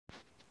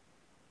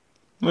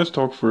Let's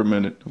talk for a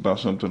minute about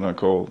something I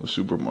call the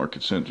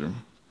supermarket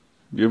syndrome.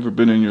 You ever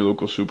been in your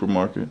local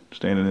supermarket,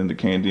 standing in the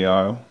candy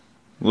aisle,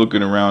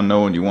 looking around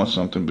knowing you want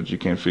something but you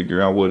can't figure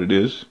out what it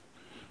is?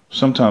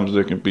 Sometimes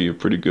that can be a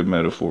pretty good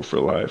metaphor for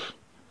life.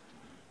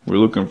 We're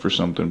looking for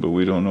something but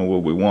we don't know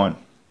what we want.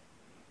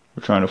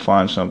 We're trying to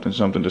find something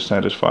to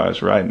satisfy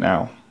us right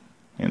now,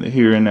 in the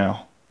here and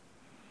now.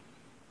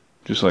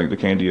 Just like the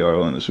candy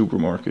aisle in the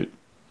supermarket.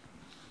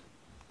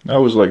 I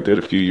was like that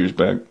a few years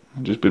back.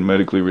 I've just been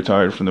medically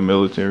retired from the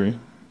military,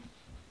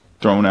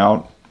 thrown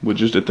out with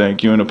just a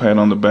thank you and a pat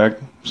on the back.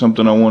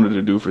 Something I wanted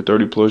to do for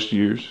 30 plus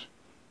years.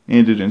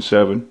 Ended in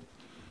 7.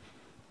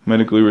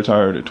 Medically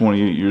retired at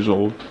 28 years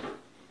old.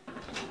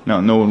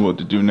 Not knowing what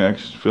to do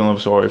next. Feeling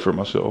sorry for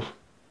myself.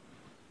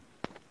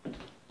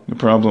 The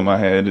problem I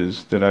had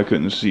is that I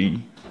couldn't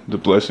see the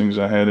blessings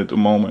I had at the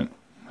moment.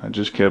 I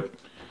just kept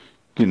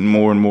getting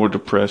more and more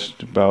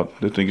depressed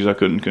about the things I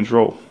couldn't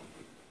control.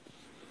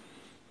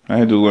 I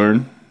had to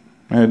learn.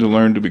 I had to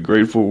learn to be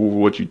grateful for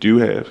what you do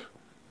have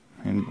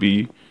and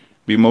be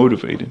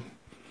motivated.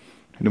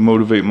 And to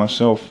motivate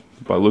myself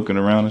by looking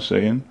around and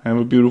saying, I have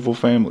a beautiful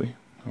family,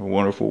 a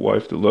wonderful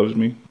wife that loves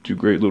me, 2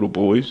 great little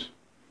boys.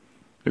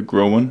 They're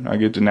growing. I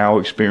get to now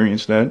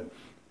experience that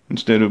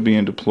instead of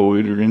being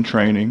deployed or in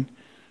training,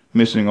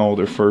 missing all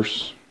their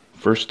first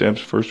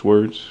steps, first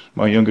words.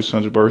 My youngest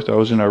son's birth, I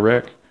was in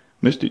Iraq.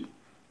 Missed it.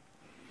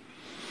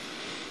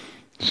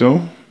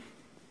 So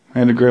I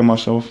had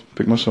to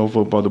pick myself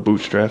up by the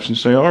bootstraps and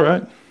say, all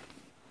right,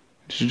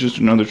 this is just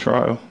another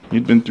trial.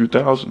 You'd been through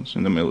thousands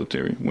in the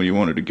military. When you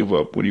wanted to give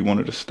up, when you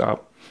wanted to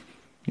stop,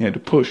 you had to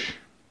push.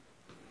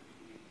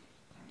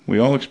 We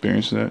all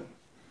experience that.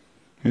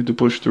 You had to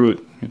push through it.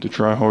 You had to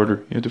try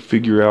harder. You had to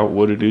figure out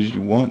what it is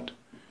you want.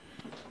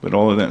 But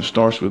all of that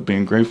starts with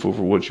being grateful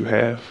for what you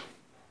have.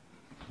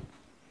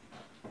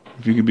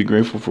 If you could be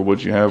grateful for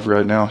what you have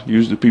right now,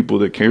 use the people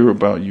that care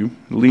about you.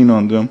 Lean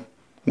on them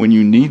when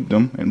you need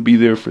them and be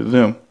there for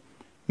them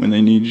when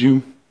they need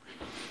you.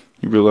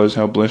 You realize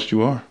how blessed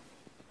you are.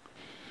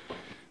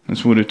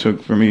 That's what it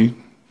took for me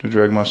to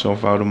drag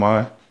myself out of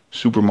my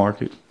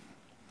supermarket.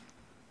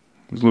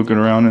 I was looking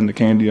around in the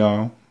candy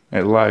aisle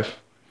at life,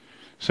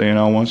 saying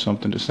I want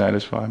something to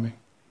satisfy me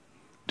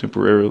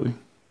temporarily.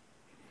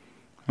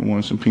 I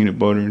wanted some peanut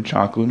butter and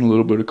chocolate and a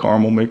little bit of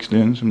caramel mixed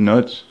in, some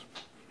nuts.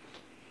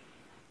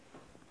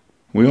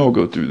 We all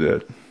go through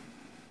that.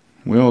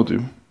 We all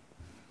do.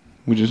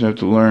 We just have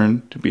to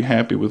learn to be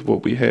happy with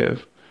what we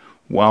have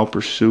while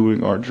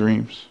pursuing our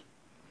dreams.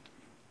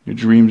 Your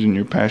dreams and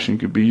your passion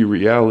could be your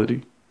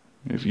reality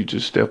if you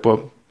just step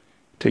up,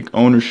 take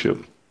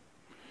ownership.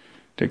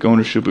 Take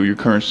ownership of your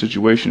current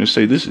situation and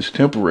say, this is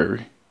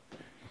temporary.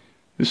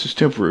 This is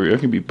temporary. I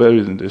can be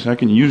better than this. I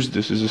can use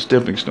this as a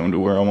stepping stone to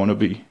where I want to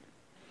be.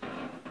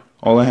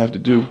 All I have to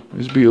do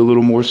is be a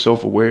little more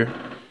self-aware,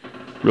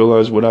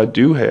 realize what I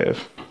do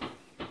have,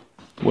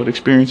 what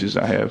experiences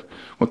I have,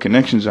 what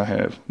connections I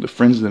have, the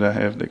friends that I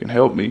have that can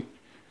help me,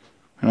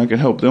 and I can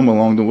help them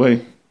along the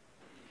way.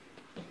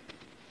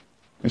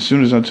 As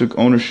soon as I took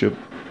ownership,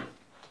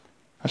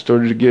 I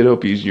started to get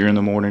up easier in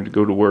the morning to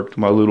go to work, to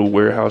my little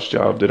warehouse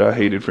job that I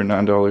hated for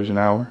 $9 an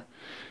hour.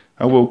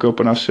 I woke up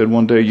and I said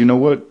one day, you know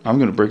what? I'm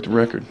going to break the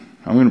record.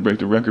 I'm going to break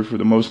the record for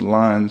the most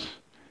lines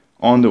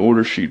on the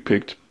order sheet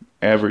picked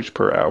average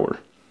per hour.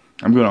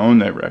 I'm going to own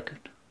that record.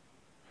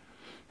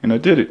 And I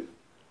did it.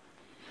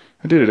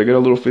 I got a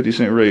little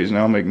 50-cent raise.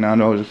 Now I make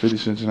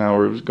 $9.50 an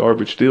hour. It was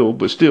garbage still,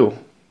 but still,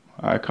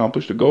 I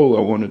accomplished a goal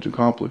I wanted to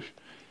accomplish.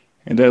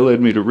 And that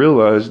led me to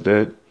realize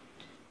that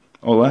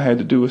all I had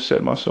to do was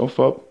set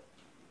myself up.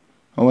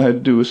 All I had to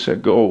do was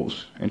set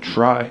goals and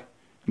try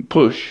and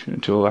push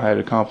until I had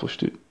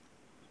accomplished it.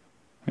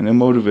 And that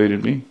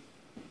motivated me.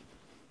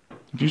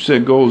 If you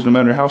set goals, no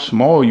matter how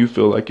small you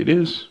feel like it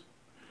is,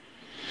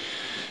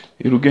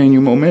 it'll gain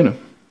you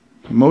momentum.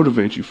 It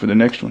motivates you for the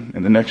next one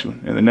and the next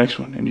one and the next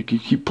one. And you can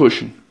keep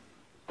pushing.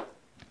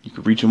 You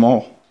can reach them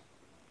all.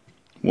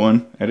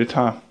 One at a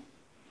time.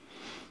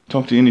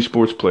 Talk to any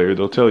sports player,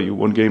 they'll tell you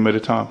 1 game at a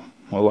time.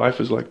 Well,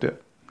 life is like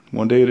that.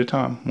 1 day at a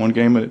time, 1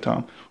 game at a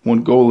time,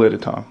 1 goal at a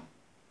time.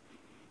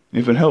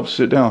 If it helps,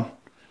 sit down.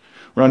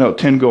 Write out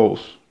 10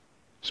 goals.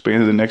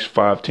 Span of the next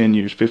 5, 10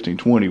 years, 15,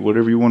 20,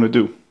 whatever you want to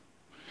do.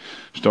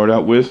 Start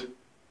out with,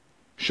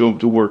 show up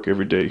to work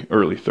every day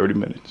early, 30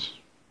 minutes,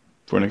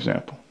 for an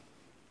example.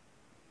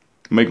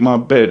 Make my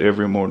bed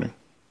every morning,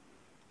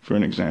 for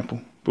an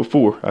example,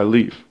 before I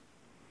leave.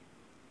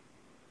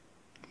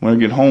 When I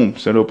get home,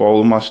 set up all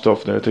of my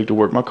stuff that I take to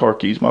work, my car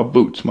keys, my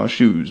boots, my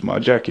shoes, my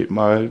jacket,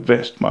 my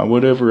vest, my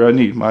whatever I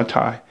need, my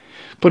tie.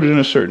 Put it in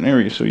a certain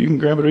area so you can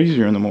grab it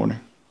easier in the morning.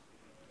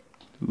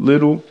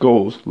 Little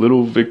goals,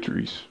 little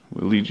victories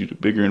will lead you to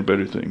bigger and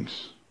better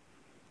things.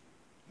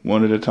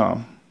 1 at a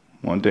time,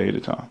 1 day at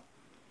a time,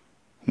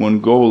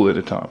 1 goal at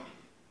a time.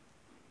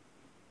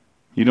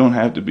 You don't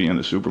have to be in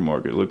the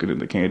supermarket looking in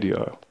the candy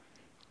aisle,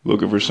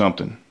 looking for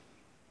something.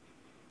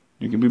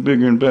 You can be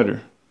bigger and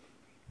better.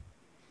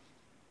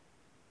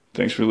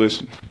 Thanks for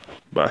listening.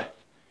 Bye.